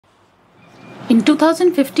In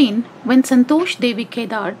 2015, when Santosh Devi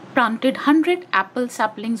Khedar planted 100 apple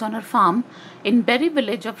saplings on her farm in Beri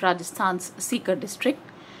village of Rajasthan's Sikar district,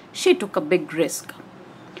 she took a big risk.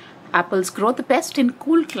 Apples grow the best in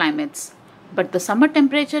cool climates, but the summer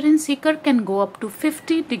temperature in Sikar can go up to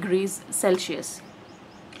 50 degrees Celsius.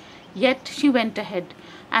 Yet she went ahead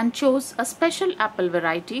and chose a special apple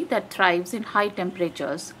variety that thrives in high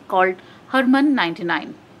temperatures called Herman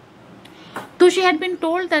 99. Though she had been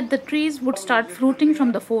told that the trees would start fruiting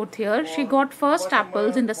from the fourth year, she got first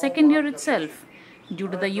apples in the second year itself due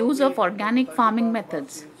to the use of organic farming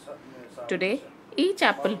methods. Today, each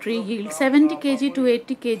apple tree yields 70 kg to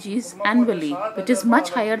 80 kgs annually, which is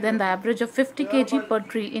much higher than the average of 50 kg per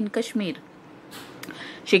tree in Kashmir.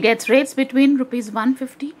 She gets rates between Rs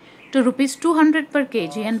 150 to Rs 200 per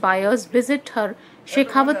kg, and buyers visit her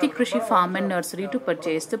Shekhawati Krishi farm and nursery to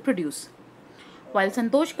purchase the produce. While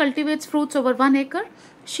Santosh cultivates fruits over 1 acre,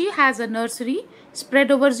 she has a nursery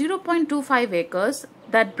spread over 0.25 acres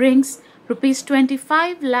that brings Rs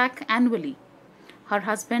 25 lakh annually. Her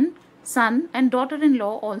husband, son and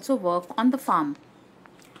daughter-in-law also work on the farm.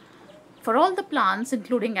 For all the plants,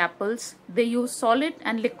 including apples, they use solid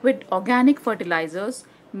and liquid organic fertilizers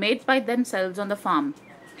made by themselves on the farm.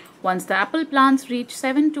 Once the apple plants reach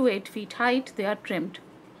 7 to 8 feet height, they are trimmed.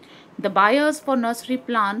 The buyers for nursery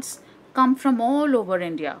plants come from all over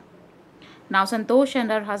India. Now Santosh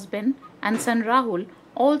and her husband and son Rahul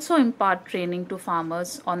also impart training to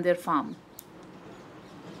farmers on their farm.